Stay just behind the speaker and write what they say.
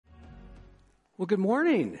Well, good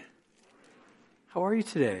morning. How are you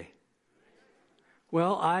today?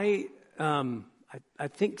 Well, I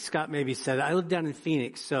think Scott maybe said it. I live down in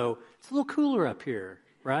Phoenix, so it's a little cooler up here,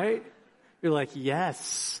 right? You're like,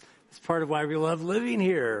 yes, it's part of why we love living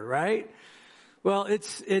here, right? Well,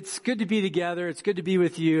 it's good to be together. It's good to be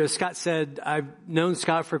with you. As Scott said, I've known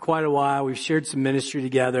Scott for quite a while. We've shared some ministry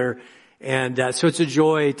together, and so it's a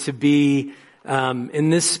joy to be in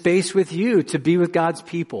this space with you, to be with God's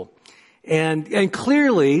people. And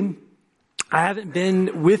clearly, I haven't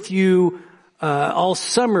been with you all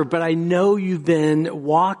summer, but I know you've been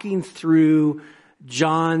walking through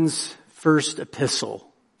John's first epistle,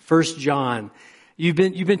 1 John. You've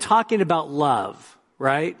been talking about love,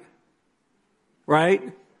 right?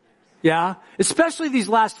 Right? Yeah? Especially these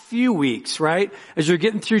last few weeks, right? As you're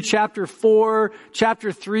getting through chapter 4,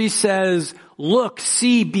 chapter 3 says, look,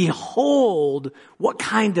 see, behold, what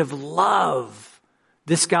kind of love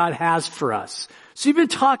this God has for us. So you've been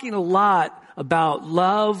talking a lot about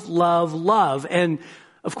love, love, love. And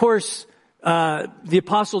of course, the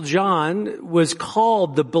Apostle John was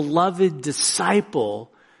called the beloved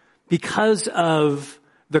disciple because of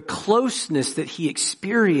the closeness that he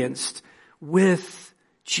experienced with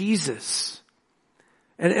Jesus.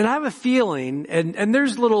 And I have a feeling, and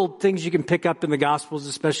there's little things you can pick up in the Gospels,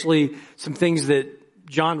 especially some things that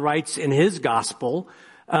John writes in his Gospel,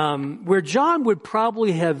 where John would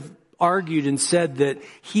probably have argued and said that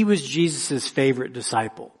he was Jesus' favorite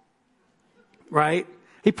disciple. Right?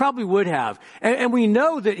 He probably would have. And we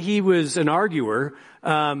know that he was an arguer,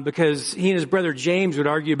 because he and his brother James would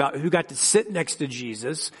argue about who got to sit next to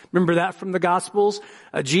Jesus. Remember that from the Gospels?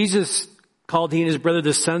 Jesus called he and his brother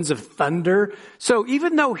the sons of thunder. So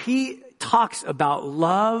even though he talks about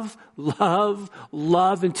love, love,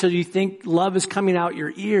 love until you think love is coming out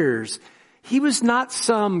your ears, he was not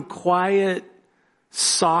some quiet,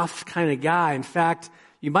 soft kind of guy. In fact,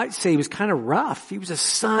 you might say he was kind of rough. He was a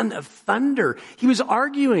son of thunder. He was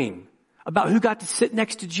arguing about who got to sit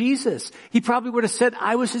next to Jesus. He probably would have said,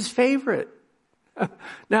 I was his favorite.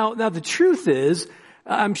 Now the truth is,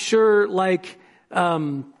 I'm sure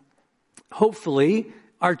hopefully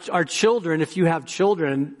our children, if you have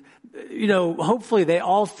children, hopefully they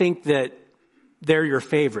all think that they're your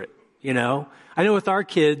favorite, I know with our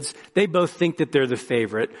kids, they both think that they're the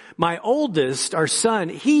favorite. My oldest, our son,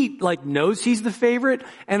 he knows he's the favorite,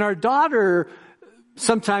 and our daughter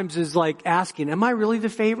sometimes is asking, am I really the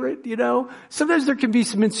favorite? Sometimes there can be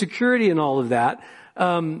some insecurity in all of that.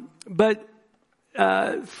 But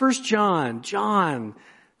 1 John,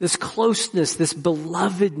 this closeness, this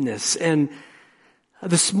belovedness, and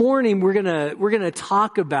this morning we're gonna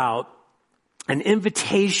talk about an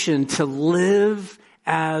invitation to live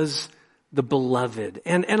as the beloved.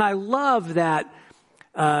 And I love that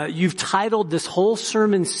you've titled this whole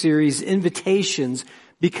sermon series Invitations,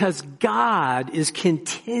 because God is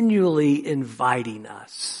continually inviting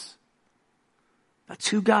us. That's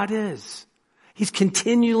who God is. He's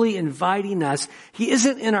continually inviting us. He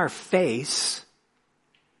isn't in our face.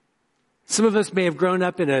 Some of us may have grown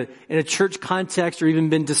up in a church context or even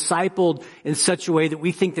been discipled in such a way that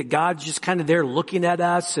we think that God's just kind of there looking at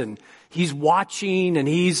us and He's watching, and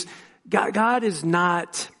God is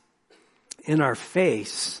not in our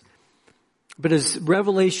face. But as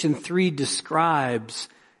Revelation 3 describes,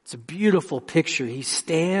 it's a beautiful picture. He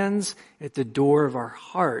stands at the door of our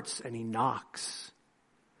hearts and He knocks.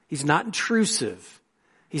 He's not intrusive.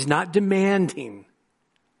 He's not demanding.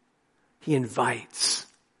 He invites.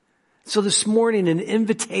 So this morning, an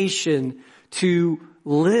invitation to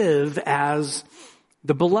live as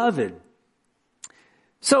the beloved.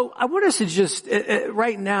 So I want us to just,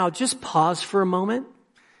 right now, just pause for a moment.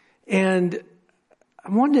 And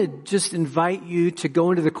I want to just invite you to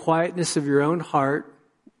go into the quietness of your own heart,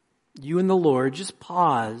 you and the Lord. Just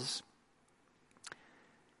pause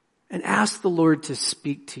and ask the Lord to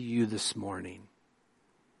speak to you this morning.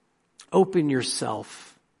 Open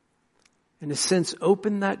yourself. In a sense,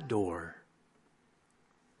 open that door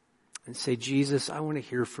and say, Jesus, I want to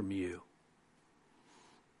hear from you.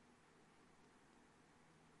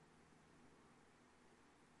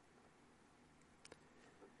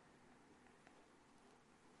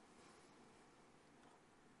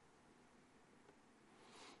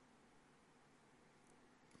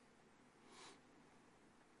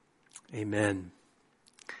 Amen.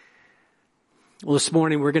 Well, this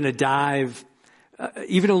morning we're going to dive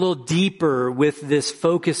even a little deeper with this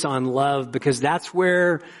focus on love, because that's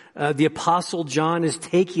where the Apostle John is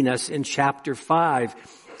taking us in chapter 5.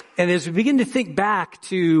 And as we begin to think back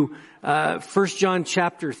to 1 John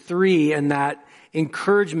chapter 3 and that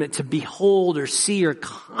encouragement to behold or see or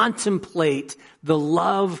contemplate the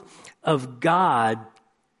love of God,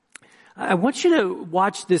 I want you to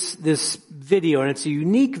watch this video, and it's a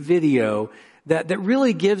unique video that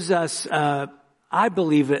really gives us, I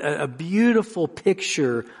believe, a beautiful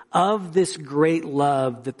picture of this great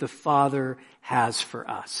love that the Father has for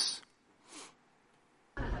us.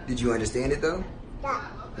 Did you understand it though?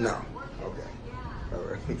 No. Okay. All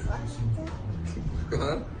right.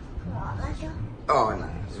 Huh? Oh no,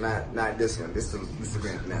 not this one. This is the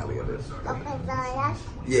grand finale of it.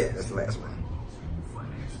 Yeah, that's the last one.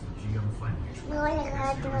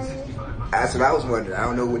 That's what I was wondering. I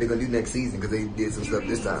don't know what they're gonna do next season because they did some stuff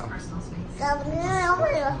this time.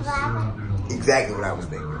 Exactly what I was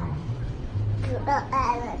thinking.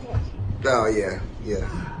 Oh yeah.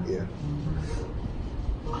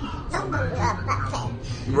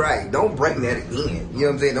 Right, don't break that again. You know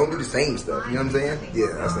what I'm saying? Don't do the same stuff. You know what I'm saying?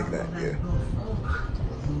 Yeah, I was thinking that.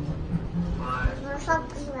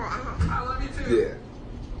 Yeah.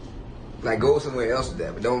 Like go somewhere else with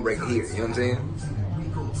that, but don't break it here. You know what I'm saying?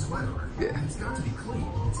 Yeah.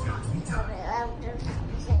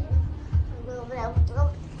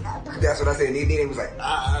 That's what I said. And then it was like, you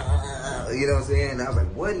know what I'm saying? And I was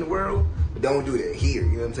like, what in the world? But don't do that here.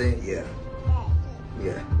 You know what I'm saying? Yeah.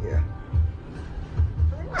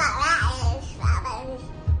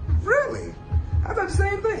 Really? I thought the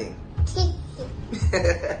same thing.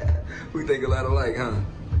 We think a lot alike, huh?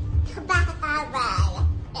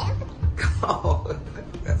 Oh,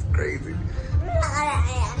 that's crazy.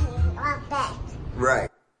 Right.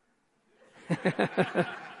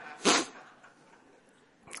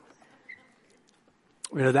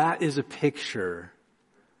 That is a picture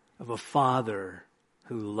of a father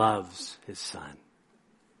who loves his son.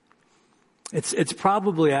 It's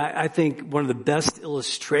probably, I think, one of the best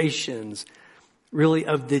illustrations really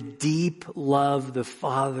of the deep love the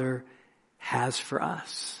Father has for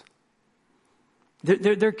us.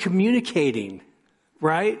 They're communicating,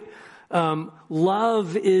 right?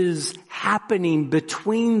 Love is happening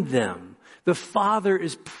between them. The Father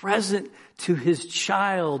is present to his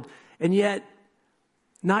child, and yet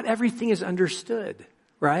not everything is understood,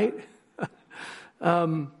 right?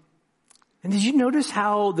 And did you notice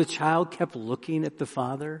how the child kept looking at the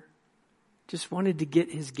Father? Just wanted to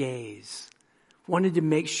get his gaze. Wanted to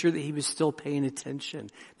make sure that he was still paying attention,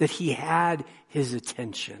 that he had his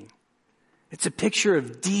attention. It's a picture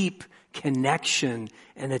of deep connection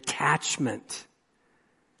and attachment.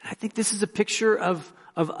 And I think this is a picture of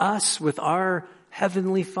us with our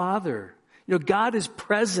Heavenly Father. God is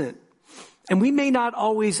present, and we may not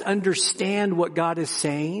always understand what God is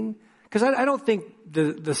saying, because I don't think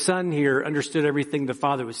the son here understood everything the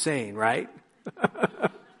Father was saying, right?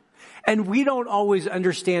 And we don't always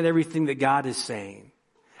understand everything that God is saying.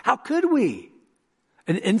 How could we?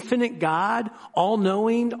 An infinite God,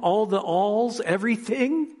 all-knowing, all the alls,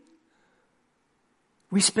 everything?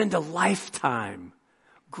 We spend a lifetime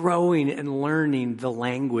growing and learning the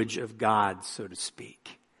language of God, so to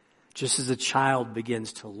speak. Just as a child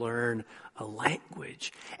begins to learn a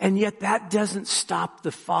language. And yet that doesn't stop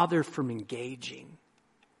the Father from engaging,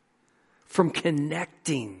 from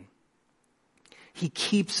connecting. He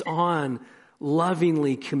keeps on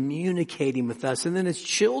lovingly communicating with us. And then as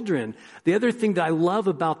children, the other thing that I love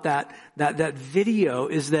about that video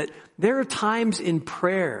is that there are times in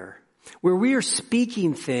prayer where we are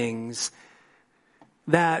speaking things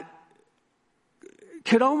that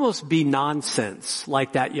could almost be nonsense,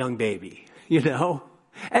 like that young baby,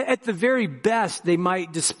 At the very best, they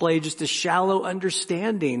might display just a shallow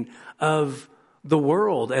understanding of the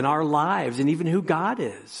world and our lives and even who God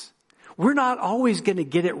is. We're not always going to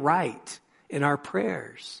get it right in our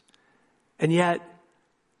prayers. And yet,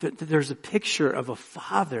 there's a picture of a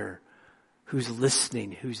Father who's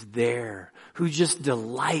listening, who's there, who just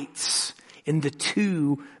delights in the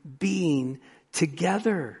two being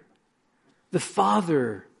together. The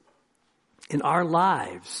Father in our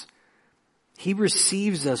lives, he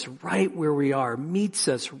receives us right where we are, meets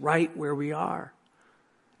us right where we are.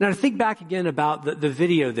 Now, to think back again about the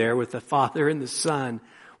video there with the Father and the Son,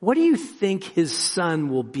 what do you think his son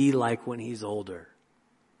will be like when he's older?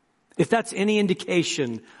 If that's any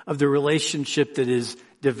indication of the relationship that is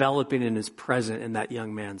developing and is present in that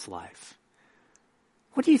young man's life.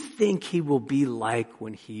 What do you think he will be like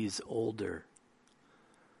when he's older?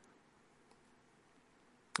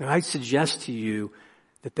 And I suggest to you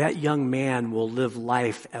that young man will live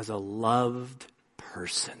life as a loved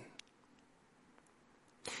person.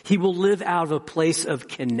 He will live out of a place of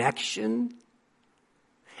connection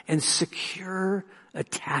and secure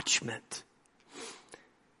attachment.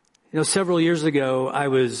 Several years ago, I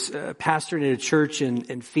was pastoring at a church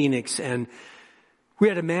in Phoenix, and We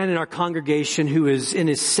had a man in our congregation who was in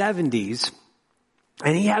his 70s,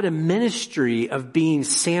 and he had a ministry of being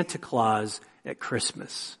Santa Claus at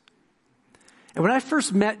Christmas. And when I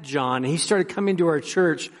first met John and he started coming to our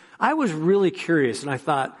church, I was really curious, and I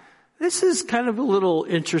thought, this is kind of a little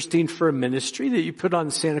interesting for a ministry that you put on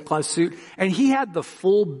the Santa Claus suit. And he had the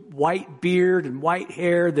full white beard and white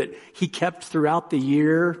hair that he kept throughout the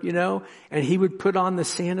year, and he would put on the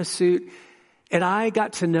Santa suit. And I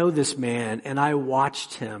got to know this man, and I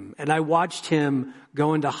watched him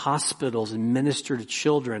go into hospitals and minister to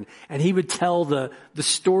children. And he would tell the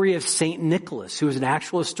story of St. Nicholas, who was an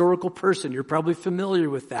actual historical person. You're probably familiar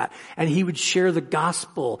with that. And he would share the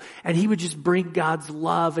gospel, and he would just bring God's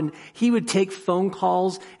love. And he would take phone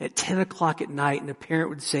calls at 10 o'clock at night, and a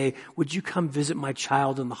parent would say, would you come visit my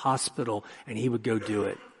child in the hospital? And he would go do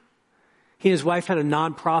it. He and his wife had a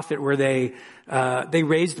nonprofit where they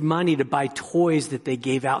raised money to buy toys that they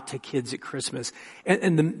gave out to kids at Christmas.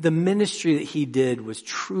 And the ministry that he did was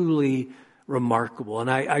truly remarkable. And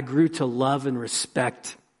I grew to love and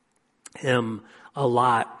respect him a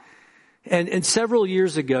lot. And several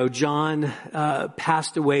years ago, John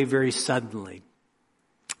passed away very suddenly.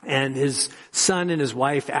 And his son and his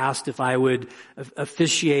wife asked if I would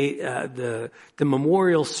officiate the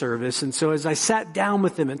memorial service. And so as I sat down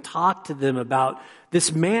with them and talked to them about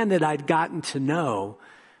this man that I'd gotten to know,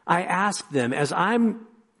 I asked them, as I'm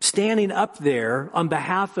standing up there on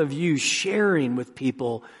behalf of you, sharing with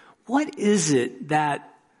people, what is it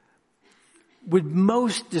that would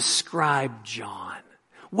most describe John?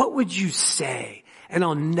 What would you say? And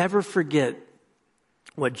I'll never forget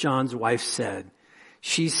what John's wife said.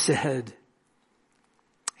 She said,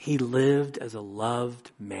 he lived as a loved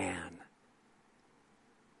man.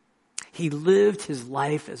 He lived his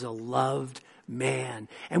life as a loved man.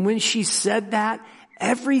 And when she said that,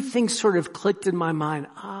 everything sort of clicked in my mind.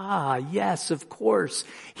 Yes, of course.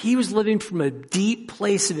 He was living from a deep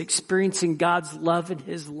place of experiencing God's love in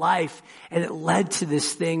his life. And it led to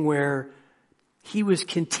this thing where he was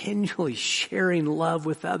continually sharing love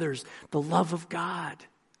with others, the love of God.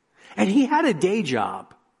 And he had a day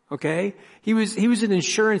job, okay? He was an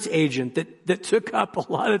insurance agent that took up a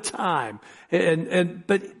lot of time.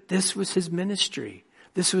 But this was his ministry.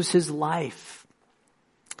 This was his life.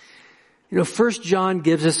 1 John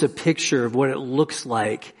gives us a picture of what it looks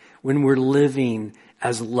like when we're living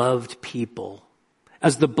as loved people,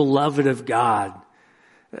 as the beloved of God.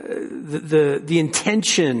 The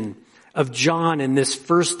intention of John in this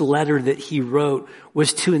first letter that he wrote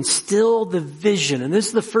was to instill the vision, and this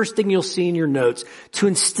is the first thing you'll see in your notes, to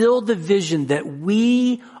instill the vision that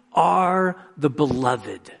we are the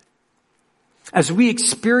beloved. As we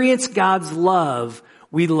experience God's love,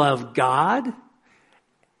 we love God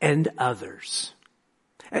and others.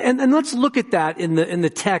 And let's look at that in the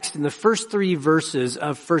text, in the first 3 verses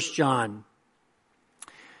of 1 John.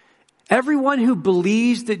 Everyone who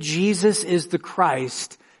believes that Jesus is the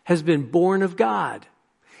Christ has been born of God.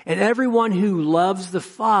 And everyone who loves the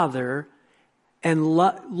Father and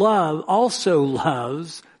also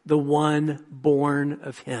loves the one born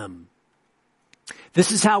of him.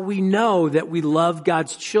 This is how we know that we love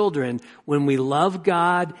God's children, when we love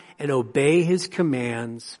God and obey his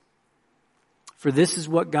commands. For this is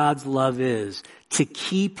what God's love is, to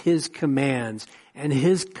keep his commands. And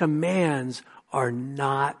his commands are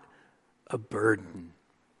not a burden.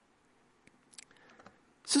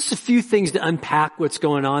 So just a few things to unpack what's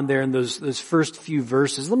going on there in those first few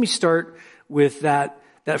verses. Let me start with that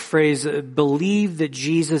phrase, believe that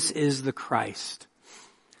Jesus is the Christ.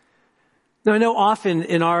 Now I know often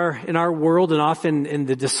in our world and often in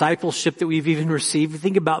the discipleship that we've even received, we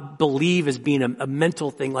think about believe as being a mental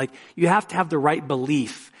thing. Like you have to have the right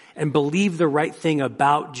belief and believe the right thing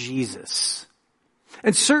about Jesus.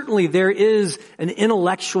 And certainly there is an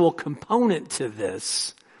intellectual component to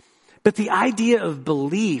this. But the idea of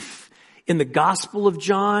belief in the Gospel of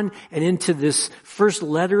John and into this first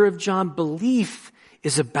letter of John, belief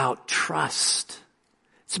is about trust.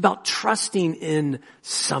 It's about trusting in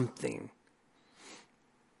something.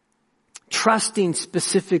 Trusting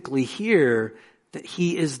specifically here that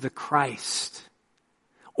he is the Christ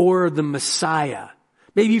or the Messiah.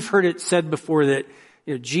 Maybe you've heard it said before that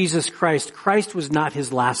Jesus Christ was not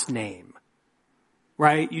his last name.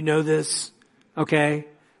 Right? You know this? Okay?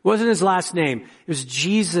 It wasn't his last name. It was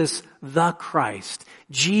Jesus the Christ.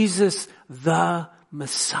 Jesus the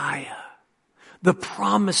Messiah. The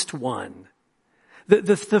promised one.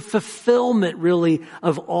 The fulfillment really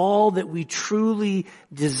of all that we truly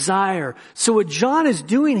desire. So what John is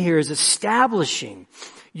doing here is establishing,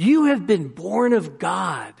 you have been born of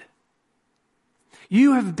God.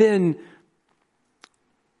 You have been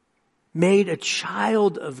made a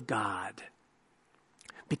child of God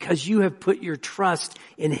because you have put your trust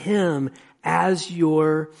in him as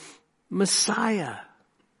your Messiah.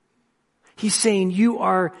 He's saying you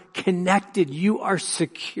are connected, you are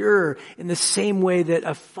secure in the same way that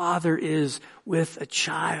a father is with a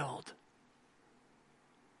child.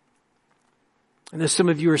 I know some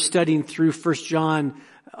of you are studying through 1 John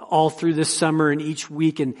all through this summer and each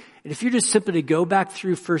week. And if you're just simply to go back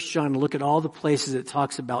through 1 John and look at all the places it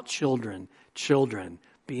talks about children,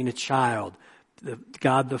 being a child,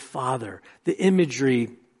 God the Father, the imagery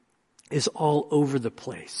is all over the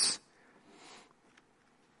place.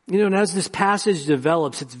 You know, and as this passage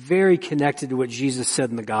develops, it's very connected to what Jesus said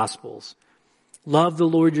in the Gospels. Love the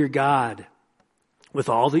Lord your God with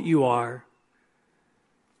all that you are,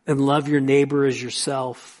 and love your neighbor as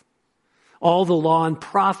yourself. All the law and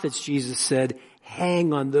prophets, Jesus said,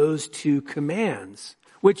 hang on those two commands,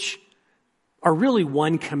 which are really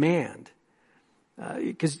one command.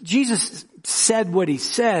 Because Jesus said what he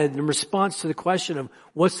said in response to the question of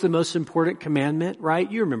what's the most important commandment,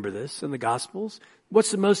 right? You remember this in the Gospels.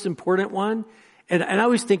 What's the most important one? And I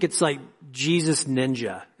always think it's like Jesus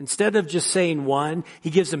Ninja. Instead of just saying one, he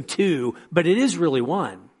gives them two, but it is really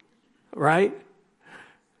one, right?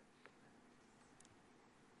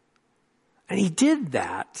 And he did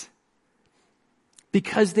that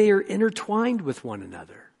because they are intertwined with one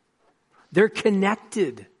another. They're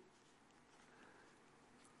connected.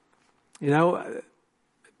 You know,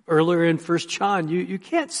 earlier in 1 John, you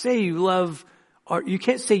can't say you love, or you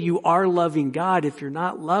can't say you are loving God if you're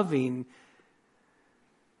not loving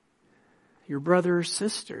your brother or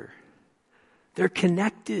sister. They're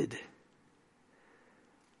connected.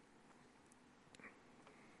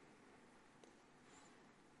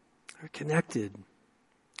 They're connected.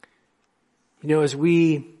 You know, as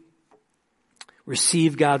we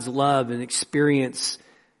receive God's love and experience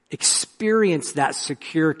that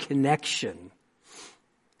secure connection,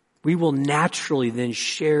 we will naturally then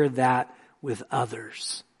share that with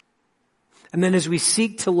others. And then as we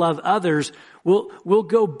seek to love others, we'll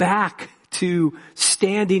go back to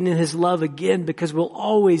standing in his love again, because we'll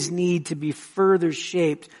always need to be further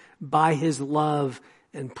shaped by his love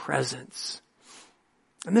and presence.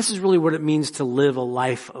 And this is really what it means to live a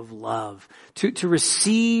life of love, to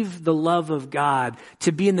receive the love of God,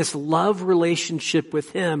 to be in this love relationship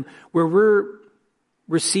with him where we're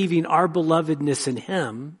receiving our belovedness in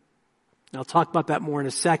him. And I'll talk about that more in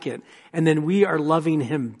a second. And then we are loving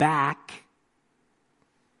him back.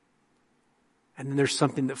 And then there's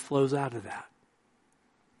something that flows out of that.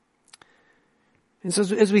 And so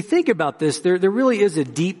as we think about this, there really is a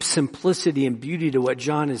deep simplicity and beauty to what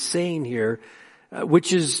John is saying here,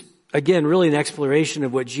 which is, again, really an exploration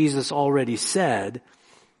of what Jesus already said.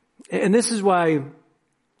 And this is why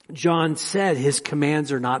John said his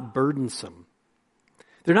commands are not burdensome.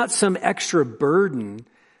 They're not some extra burden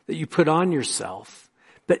that you put on yourself.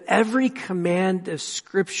 But every command of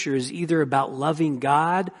Scripture is either about loving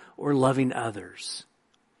God or loving others.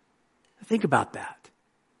 Think about that.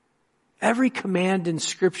 Every command in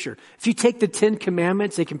Scripture. If you take the 10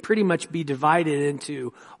 commandments, they can pretty much be divided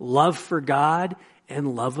into love for God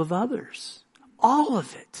and love of others. All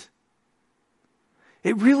of it.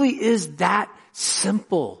 It really is that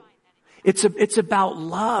simple. It's about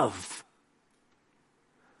love.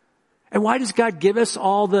 And why does God give us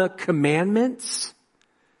all the commandments?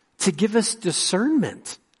 To give us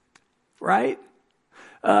discernment, right?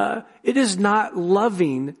 It is not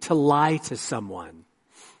loving to lie to someone.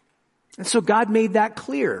 And so God made that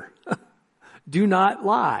clear. Do not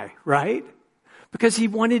lie, right? Because he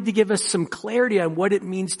wanted to give us some clarity on what it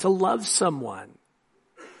means to love someone.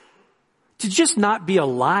 To just not be a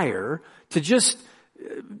liar, to just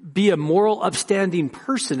be a moral, upstanding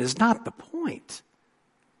person is not the point.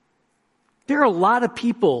 There are a lot of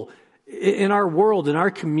people in our world, in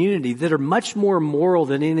our community, that are much more moral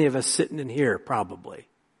than any of us sitting in here, probably.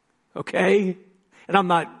 Okay? And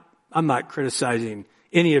I'm not criticizing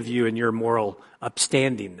any of you in your moral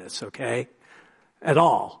upstandingness, okay? At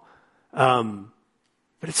all. But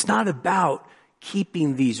it's not about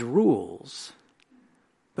keeping these rules.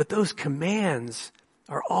 But those commands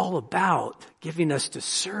are all about giving us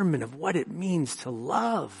discernment of what it means to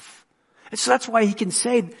love. And so that's why he can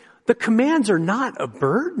say the commands are not a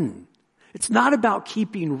burden. It's not about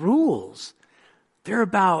keeping rules. They're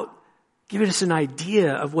about giving us an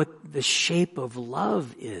idea of what the shape of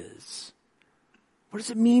love is. What does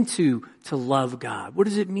it mean to love God? What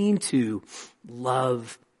does it mean to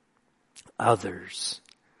love others?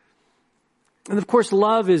 And of course,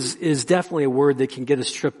 love is definitely a word that can get us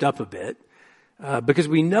tripped up a bit, because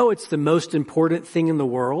we know it's the most important thing in the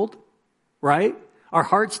world, right? Our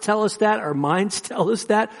hearts tell us that. Our minds tell us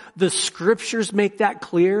that. The scriptures make that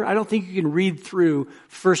clear. I don't think you can read through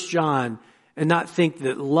 1 John and not think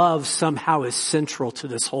that love somehow is central to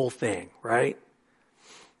this whole thing, right?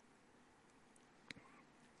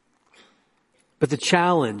 But the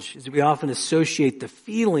challenge is that we often associate the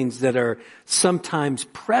feelings that are sometimes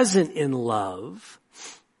present in love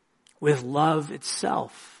with love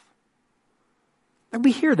itself. And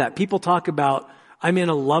we hear that. People talk about, I'm in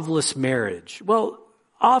a loveless marriage. Well,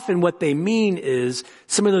 often what they mean is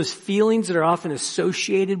some of those feelings that are often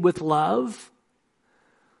associated with love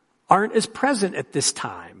aren't as present at this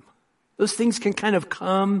time. Those things can kind of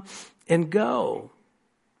come and go.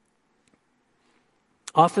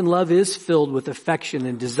 Often love is filled with affection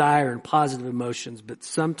and desire and positive emotions, but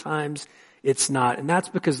sometimes it's not. And that's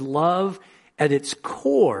because love at its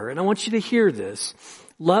core, and I want you to hear this,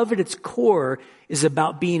 love at its core is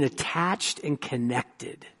about being attached and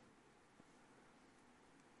connected.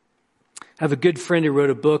 I have a good friend who wrote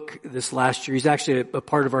a book this last year. He's actually a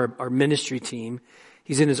part of our ministry team.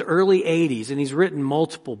 He's in his early 80s and he's written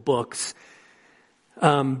multiple books.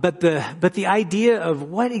 But the idea of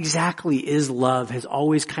what exactly is love has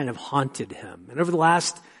always kind of haunted him. And over the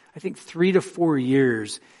last, I think 3 to 4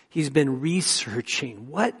 years, he's been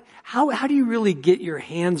researching how do you really get your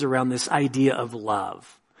hands around this idea of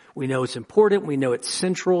love? We know it's important. We know it's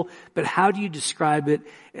central, but how do you describe it?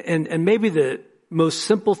 And maybe the most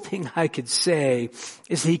simple thing I could say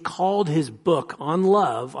is he called his book on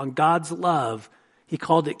love, on God's love, he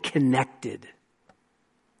called it Connected.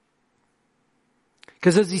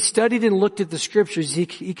 Because as he studied and looked at the scriptures,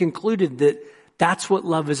 he concluded that that's what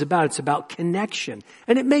love is about. It's about connection.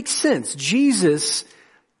 And it makes sense. Jesus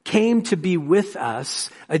came to be with us,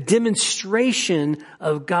 a demonstration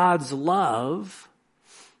of God's love.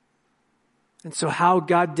 And so how would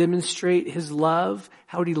God demonstrate his love?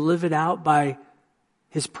 How would he live it out? By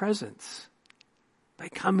his presence. By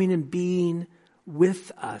coming and being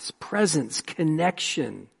with us. Presence,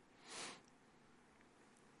 connection.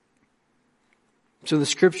 So in the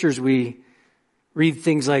scriptures we read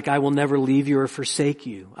things like, I will never leave you or forsake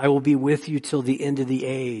you. I will be with you till the end of the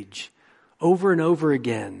age. Over and over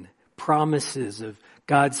again, promises of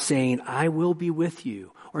God saying, I will be with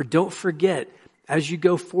you. Or don't forget, as you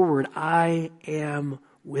go forward, I am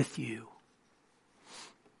with you.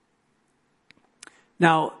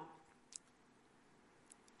 Now,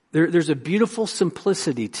 there's a beautiful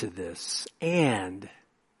simplicity to this, and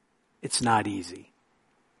it's not easy.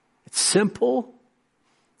 It's simple,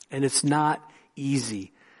 and it's not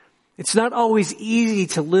easy. It's not always easy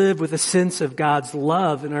to live with a sense of God's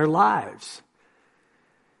love in our lives.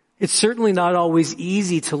 It's certainly not always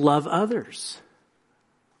easy to love others.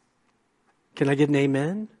 Can I get an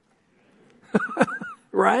amen?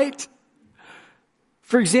 Right?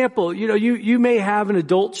 For example, you may have an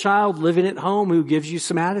adult child living at home who gives you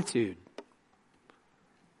some attitude.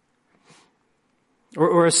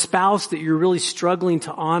 Or a spouse that you're really struggling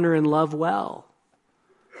to honor and love well.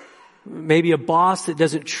 Maybe a boss that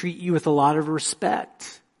doesn't treat you with a lot of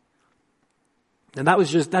respect. And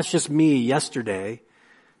that's just me yesterday.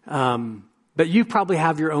 But you probably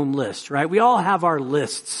have your own list, right? We all have our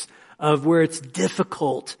lists of where it's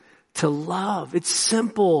difficult to love. It's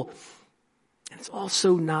simple. And it's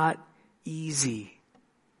also not easy.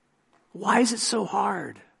 Why is it so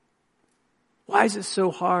hard? Why is it so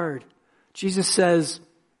hard? Jesus says,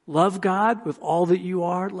 love God with all that you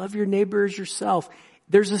are. Love your neighbor as yourself.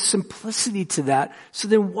 There's a simplicity to that. So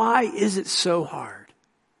then why is it so hard?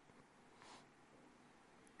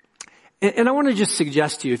 And I want to just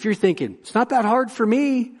suggest to you, if you're thinking, it's not that hard for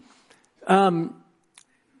me, then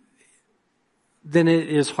it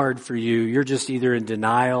is hard for you. You're just either in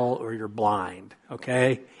denial or you're blind,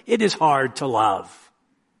 okay? It is hard to love,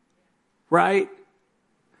 right?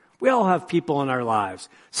 We all have people in our lives.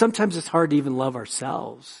 Sometimes it's hard to even love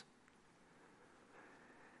ourselves.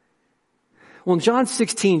 Well, in John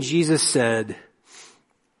 16, Jesus said,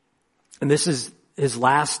 and this is his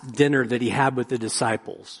last dinner that he had with the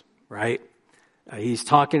disciples, right? He's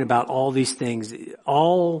talking about all these things.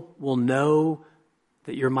 All will know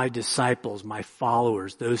that you're my disciples, my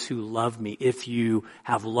followers, those who love me, if you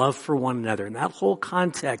have love for one another. In that whole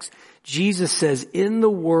context, Jesus says, in the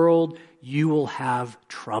world, you will have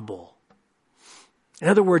trouble. In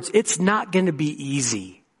other words, it's not going to be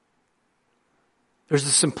easy. There's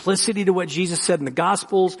a simplicity to what Jesus said in the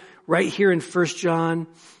Gospels, right here in 1 John.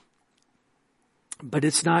 But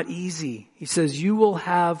it's not easy. He says, you will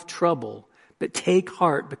have trouble, but take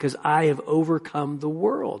heart because I have overcome the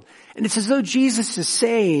world. And it's as though Jesus is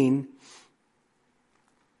saying,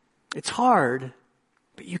 it's hard,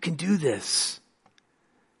 but you can do this.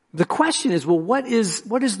 The question is, well, what is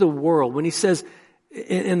the world? When he says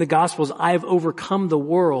in the Gospels, I have overcome the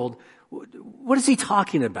world, what is he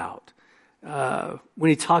talking about? When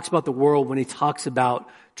he talks about the world, when he talks about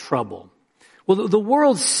trouble. Well, the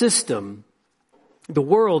world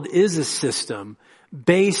is a system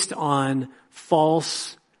based on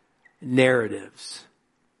false narratives.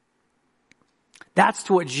 That's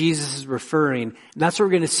to what Jesus is referring. And that's what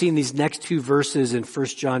we're going to see in these next two verses in 1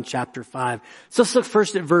 John chapter 5. So let's look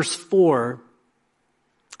first at verse 4.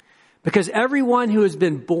 Because everyone who has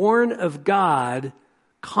been born of God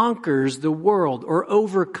conquers the world or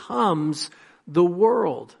overcomes the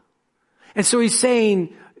world. And so he's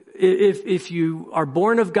saying, if you are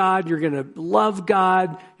born of God, you're going to love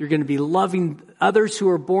God. You're going to be loving others who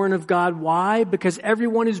are born of God. Why? Because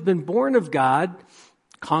everyone who's been born of God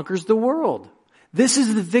conquers the world. This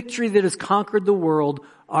is the victory that has conquered the world,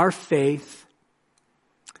 our faith.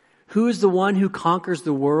 Who is the one who conquers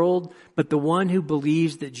the world but the one who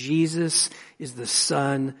believes that Jesus is the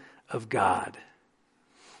Son of God?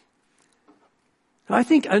 Now, I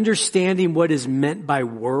think understanding what is meant by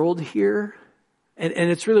world here, and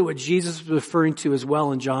it's really what Jesus was referring to as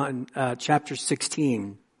well in John chapter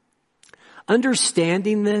 16.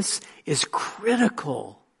 Understanding this is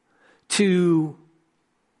critical to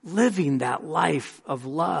living that life of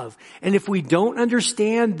love. And if we don't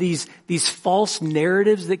understand these false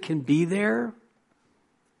narratives that can be there,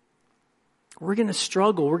 we're going to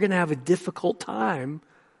struggle. We're going to have a difficult time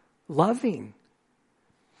loving.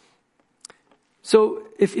 So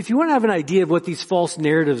if you want to have an idea of what these false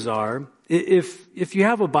narratives are, if you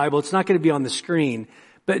have a Bible, it's not going to be on the screen.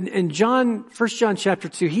 But in 1 John chapter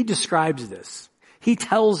 2, he describes this. He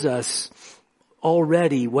tells us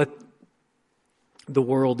already what the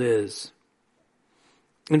world is.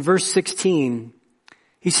 In verse 16,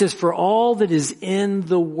 he says, for all that is in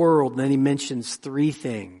the world, and then he mentions three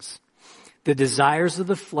things: the desires of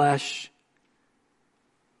the flesh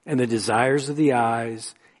and the desires of the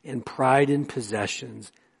eyes and pride in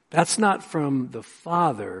possessions. That's not from the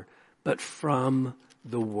Father, but from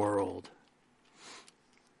the world.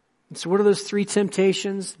 And so what are those three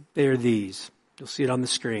temptations? They are these. You'll see it on the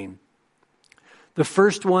screen. The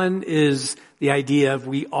first one is the idea of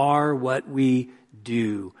we are what we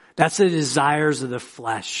do. That's the desires of the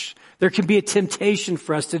flesh. There can be a temptation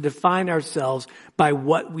for us to define ourselves by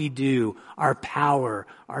what we do, our power,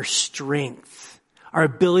 our strength, our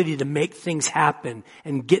ability to make things happen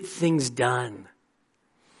and get things done.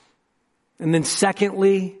 And then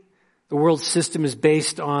secondly, the world system is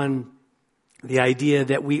based on the idea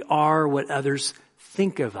that we are what others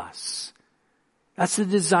think of us. That's the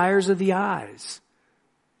desires of the eyes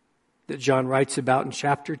that John writes about in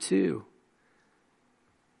chapter 2.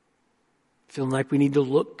 Feeling like we need to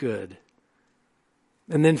look good.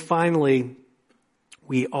 And then finally,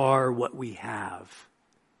 we are what we have.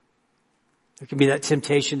 There can be that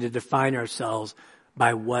temptation to define ourselves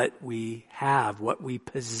by what we have, what we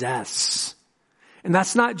possess. And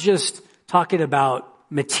that's not just talking about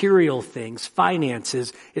material things,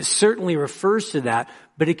 finances. It certainly refers to that,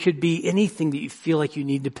 but it could be anything that you feel like you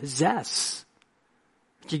need to possess.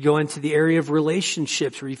 You could go into the area of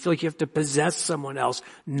relationships where you feel like you have to possess someone else.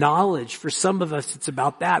 Knowledge. For some of us, it's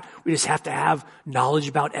about that. We just have to have knowledge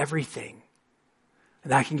about everything.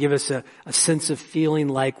 And that can give us a sense of feeling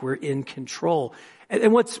like we're in control.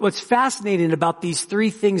 And what's fascinating about these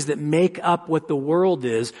three things that make up what the world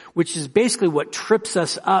is, which is basically what trips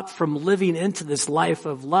us up from living into this life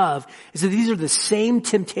of love, is that these are the same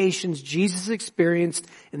temptations Jesus experienced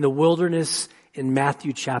in the wilderness in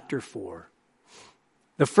Matthew chapter 4.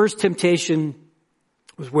 The first temptation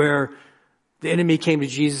was where the enemy came to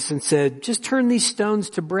Jesus and said, just turn these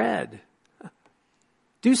stones to bread.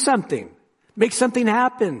 Do something. Make something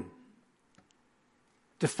happen.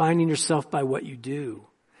 Defining yourself by what you do.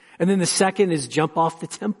 And then the second is jump off the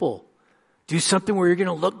temple. Do something where you're going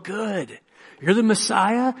to look good. You're the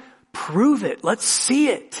Messiah. Prove it. Let's see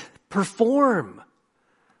it. Perform.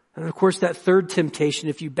 And of course, that third temptation,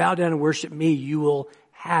 if you bow down and worship me, you will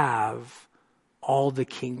have all the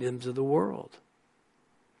kingdoms of the world.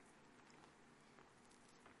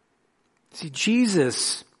 See,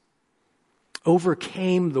 Jesus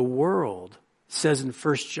overcame the world, it says in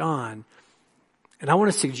 1 John. And I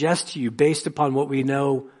want to suggest to you, based upon what we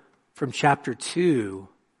know from chapter 2,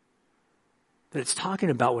 that it's talking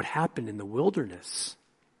about what happened in the wilderness.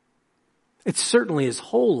 It's certainly his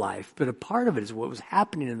whole life, but a part of it is what was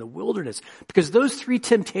happening in the wilderness. Because those three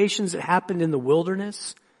temptations that happened in the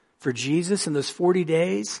wilderness for Jesus in those 40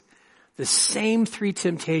 days, the same three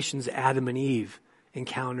temptations Adam and Eve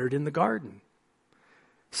encountered in the garden.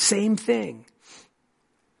 Same thing.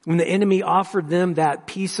 When the enemy offered them that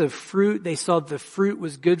piece of fruit, they saw the fruit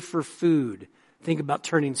was good for food. Think about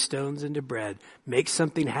turning stones into bread. Make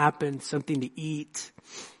something happen, something to eat.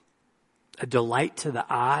 A delight to the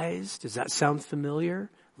eyes. Does that sound familiar?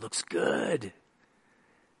 Looks good.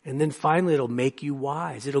 And then finally it'll make you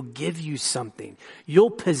wise. It'll give you something. You'll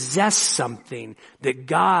possess something that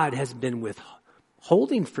God has been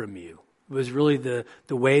withholding from you. It was really the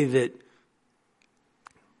way that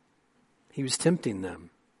he was tempting them.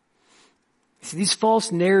 See, these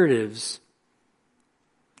false narratives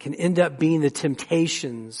can end up being the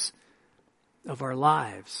temptations of our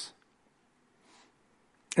lives.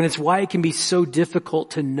 And it's why it can be so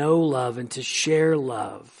difficult to know love and to share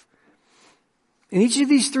love. And each of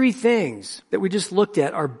these three things that we just looked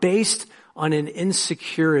at are based on an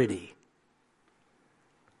insecurity.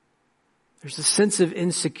 There's a sense of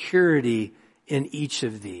insecurity in each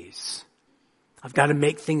of these. I've got to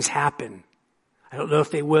make things happen. I don't know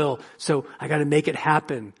if they will, so I got to make it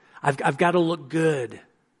happen. I've got to look good.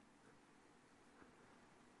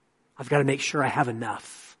 I've got to make sure I have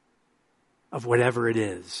enough of whatever it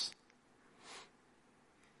is.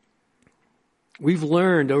 We've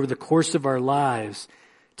learned over the course of our lives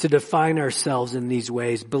to define ourselves in these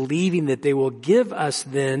ways, believing that they will give us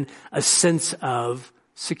then a sense of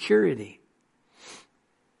security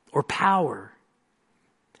or power.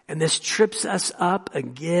 And this trips us up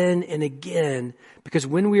again and again because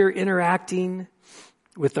when we are interacting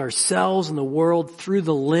with ourselves and the world through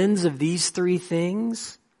the lens of these three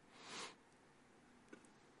things,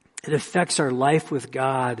 it affects our life with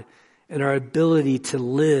God and our ability to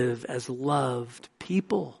live as loved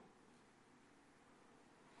people.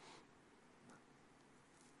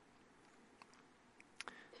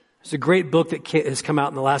 There's a great book that has come out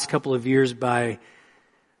in the last couple of years by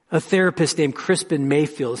a therapist named Crispin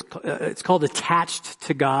Mayfield. It's called Attached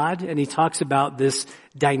to God, and he talks about this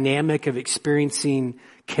dynamic of experiencing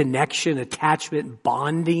connection, attachment,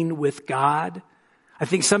 bonding with God. I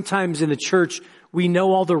think sometimes in the church, we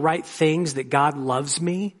know all the right things that God loves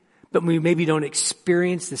me, but we maybe don't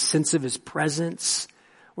experience the sense of his presence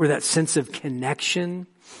or that sense of connection.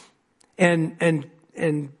 And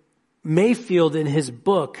Mayfield in his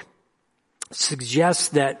book suggests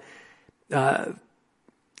that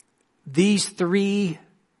these three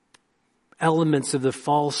elements of the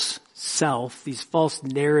false self, these false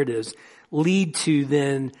narratives, lead to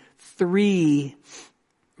then three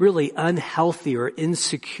really unhealthy or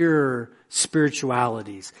insecure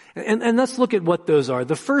spiritualities. And let's look at what those are.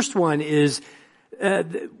 The first one is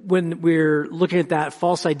when we're looking at that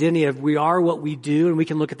false identity of we are what we do, and we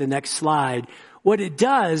can look at the next slide. What it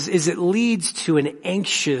does is it leads to an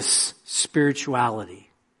anxious spirituality.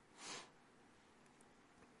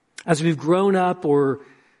 As we've grown up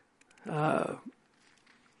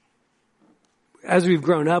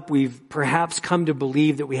we've perhaps come to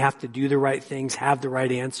believe that we have to do the right things, have the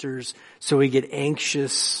right answers, so we get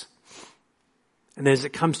anxious. And as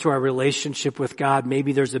it comes to our relationship with God,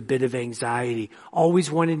 maybe there's a bit of anxiety,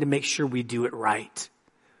 always wanting to make sure we do it right.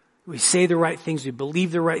 We say the right things, we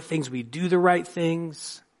believe the right things, we do the right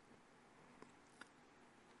things.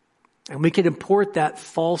 And we can import that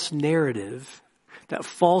false narrative, that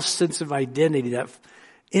false sense of identity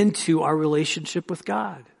into our relationship with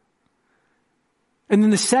God. And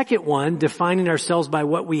then the second one, defining ourselves by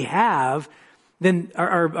what we have, then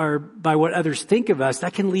or by what others think of us,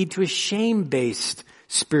 that can lead to a shame-based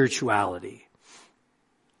spirituality.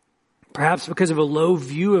 Perhaps because of a low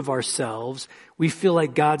view of ourselves, we feel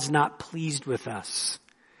like God's not pleased with us.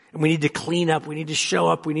 And we need to clean up, we need to show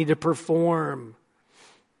up, we need to perform,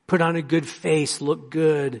 put on a good face, look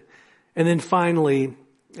good. And then finally,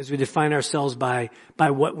 as we define ourselves by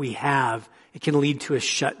what we have, it can lead to a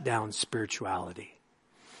shut-down spirituality.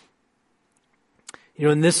 You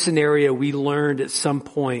know, in this scenario, we learned at some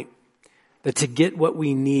point that to get what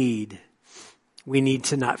we need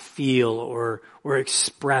to not feel or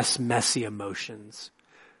express messy emotions.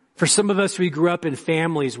 For some of us, we grew up in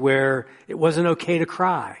families where it wasn't okay to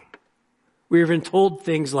cry. We were even told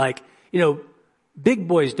things like, big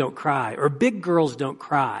boys don't cry or big girls don't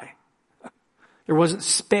cry. There wasn't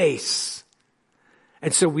space.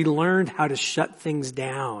 And so we learned how to shut things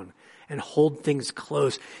down and hold things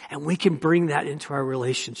close. And we can bring that into our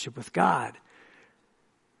relationship with God.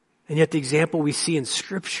 And yet the example we see in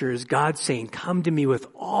Scripture is God saying, come to me with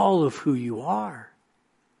all of who you are.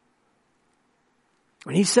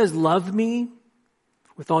 When he says, love me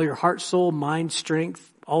with all your heart, soul, mind,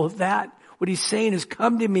 strength, all of that, what he's saying is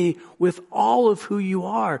come to me with all of who you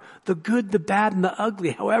are, the good, the bad, and the ugly,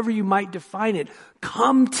 however you might define it.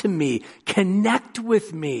 Come to me, connect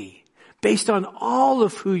with me, based on all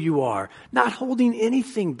of who you are, not holding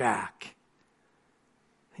anything back.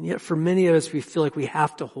 And yet for many of us, we feel like we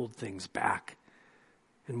have to hold things back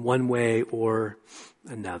in one way or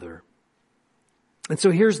another. And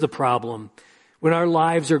so here's the problem. When our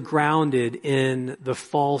lives are grounded in the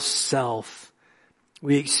false self,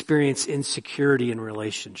 we experience insecurity in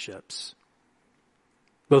relationships,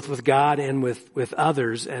 both with God and with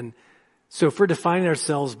others. And so if we're defining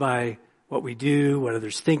ourselves by what we do, what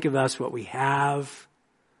others think of us, what we have,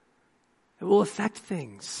 it will affect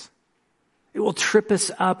things. It will trip us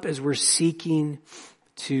up as we're seeking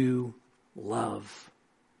to love.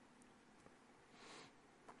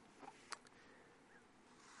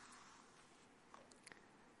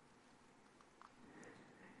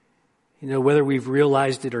 You know, whether we've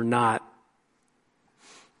realized it or not,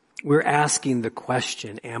 we're asking the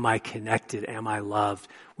question, am I connected? Am I loved?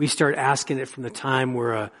 We start asking it from the time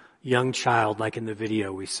we're a young child, like in the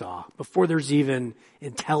video we saw. Before there's even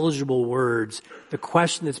intelligible words, the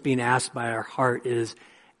question that's being asked by our heart is,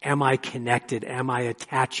 am I connected? Am I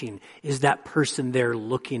attaching? Is that person there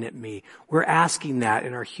looking at me? We're asking that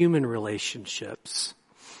in our human relationships.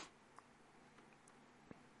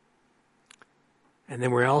 And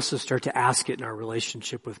then we also start to ask it in our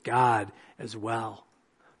relationship with God as well.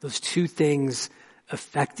 Those two things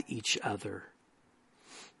affect each other.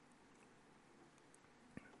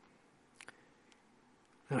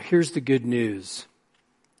 Now here's the good news.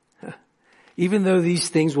 Even though these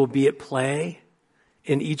things will be at play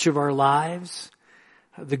in each of our lives,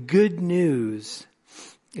 the good news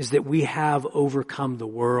is that we have overcome the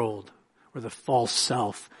world or the false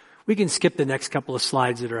self. We can skip the next couple of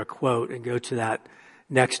slides that are a quote and go to that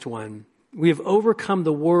next one. We have overcome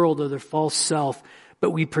the world or the false self,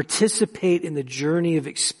 but we participate in the journey of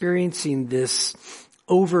experiencing this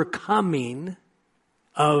overcoming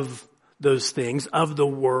of those things, of the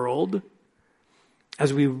world,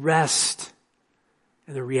 as we rest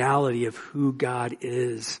in the reality of who God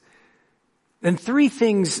is. And three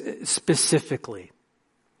things specifically.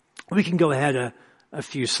 We can go ahead a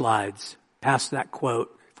few slides past that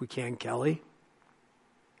quote, if we can, Kelly.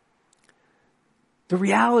 The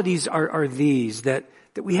realities are these, that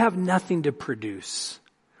we have nothing to produce.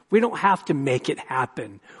 We don't have to make it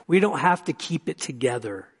happen. We don't have to keep it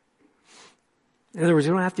together. In other words,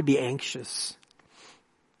 we don't have to be anxious.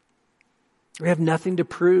 We have nothing to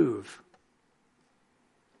prove.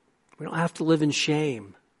 We don't have to live in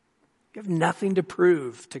shame. We have nothing to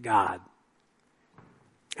prove to God.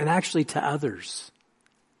 And actually to others.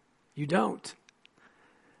 You don't.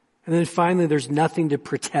 And then finally, there's nothing to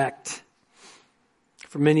protect.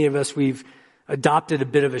 For many of us, we've adopted a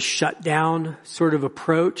bit of a shutdown sort of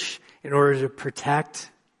approach in order to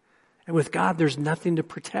protect. And with God, there's nothing to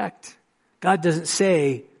protect. God doesn't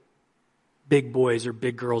say big boys or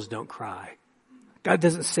big girls don't cry. God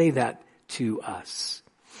doesn't say that to us.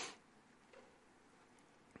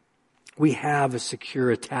 We have a secure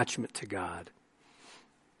attachment to God.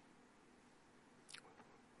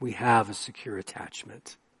 We have a secure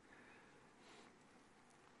attachment.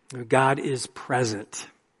 God is present,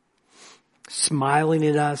 smiling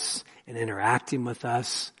at us and interacting with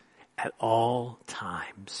us at all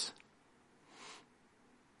times.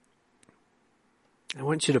 I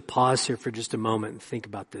want you to pause here for just a moment and think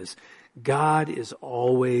about this. God is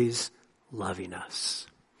always loving us.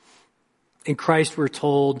 In Christ, we're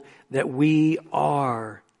told that we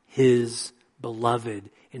are His beloved,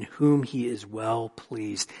 in whom He is well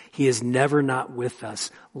pleased. He is never not with us,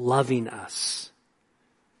 loving us.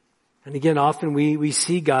 And again, often we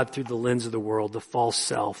see God through the lens of the world, the false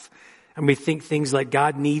self. And we think things like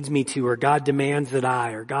God needs me to, or God demands that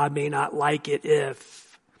I, or God may not like it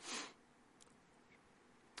if.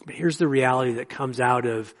 But here's the reality that comes out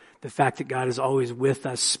of the fact that God is always with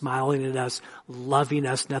us, smiling at us, loving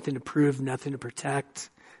us, nothing to prove, nothing to protect,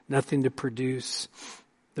 nothing to produce.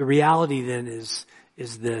 The reality then is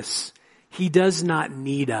this. He does not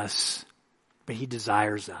need us, but He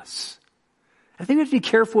desires us. I think we have to be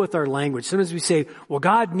careful with our language. Sometimes we say, well,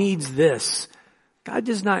 God needs this. God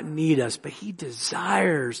does not need us, but He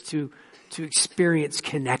desires to experience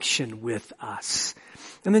connection with us.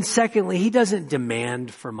 And then secondly, He doesn't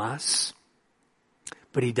demand from us,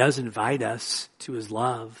 but He does invite us to His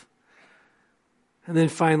love. And then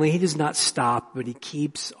finally, He does not stop, but He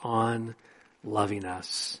keeps on loving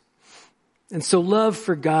us. And so love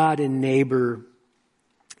for God and neighbor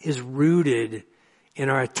is rooted in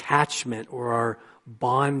our attachment or our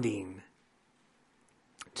bonding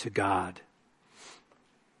to God.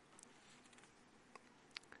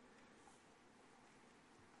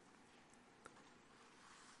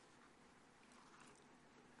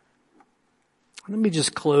 Let me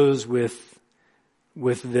just close with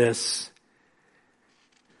this.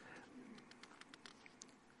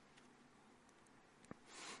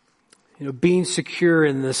 Being secure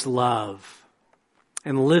in this love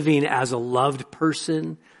and living as a loved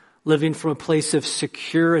person, living from a place of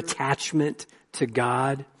secure attachment to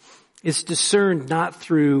God, is discerned not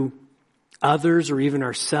through others or even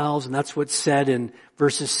ourselves. And that's what's said in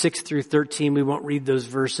verses 6 through 13. We won't read those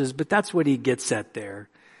verses, but that's what he gets at there.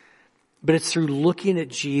 But it's through looking at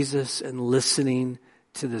Jesus and listening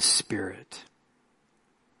to the Spirit.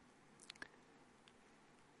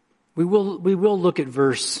 We will look at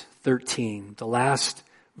verse 13, the last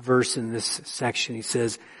verse in this section. He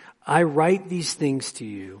says, I write these things to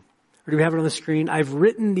you. Or do we have it on the screen? I've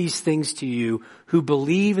written these things to you who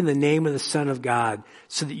believe in the name of the Son of God,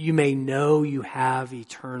 so that you may know you have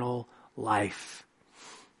eternal life.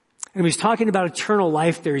 And when he's talking about eternal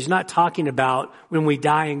life there, he's not talking about when we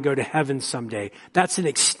die and go to heaven someday. That's an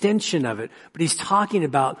extension of it. But he's talking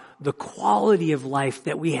about the quality of life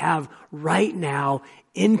that we have right now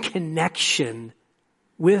in connection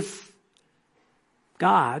with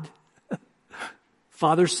God,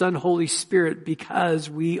 Father, Son, Holy Spirit, because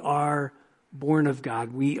we are born of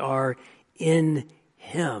God. We are in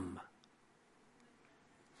Him.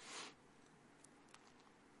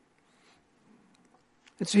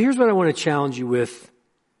 And so here's what I want to challenge you with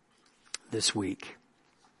this week.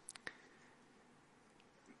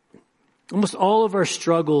 Almost all of our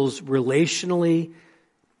struggles relationally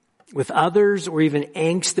with others, or even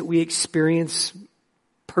angst that we experience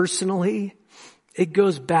personally, it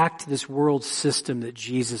goes back to this world system that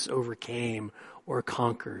Jesus overcame or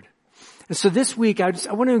conquered. And so this week, I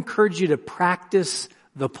want to encourage you to practice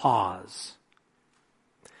the pause.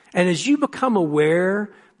 And as you become aware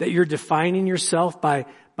that you're defining yourself by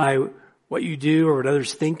what you do or what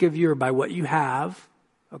others think of you or by what you have,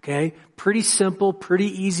 okay? Pretty simple,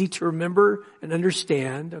 pretty easy to remember and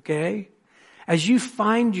understand, okay? As you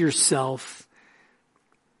find yourself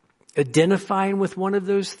identifying with one of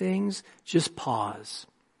those things, just pause.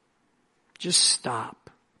 Just stop.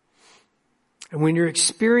 And when you're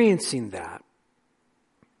experiencing that,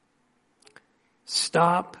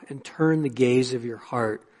 stop and turn the gaze of your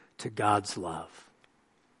heart to God's love.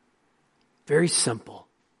 Very simple.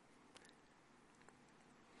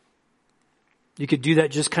 You could do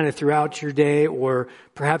that just kind of throughout your day, or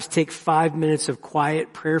perhaps take 5 minutes of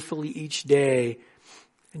quiet prayerfully each day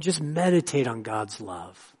and just meditate on God's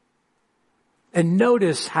love. And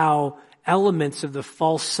notice how elements of the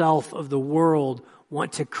false self of the world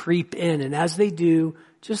want to creep in. And as they do,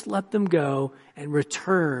 just let them go and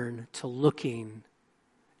return to looking,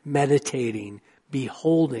 meditating,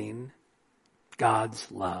 beholding God's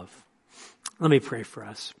love. Let me pray for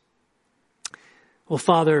us. Well,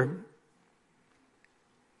 Father,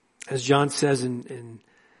 as John says in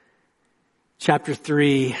chapter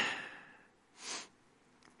 3,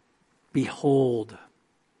 behold,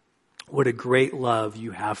 what a great love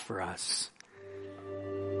you have for us.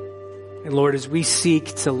 And Lord, as we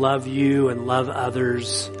seek to love you and love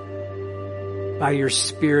others, by your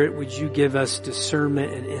Spirit, would you give us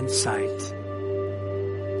discernment and insight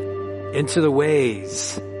into the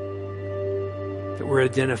ways that we're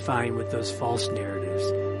identifying with those false narratives,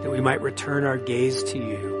 that we might return our gaze to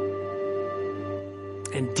you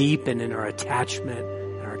and deepen in our attachment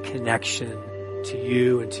and our connection to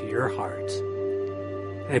you and to your heart.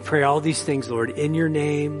 And I pray all these things, Lord, in your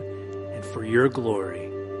name and for your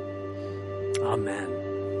glory. Amen.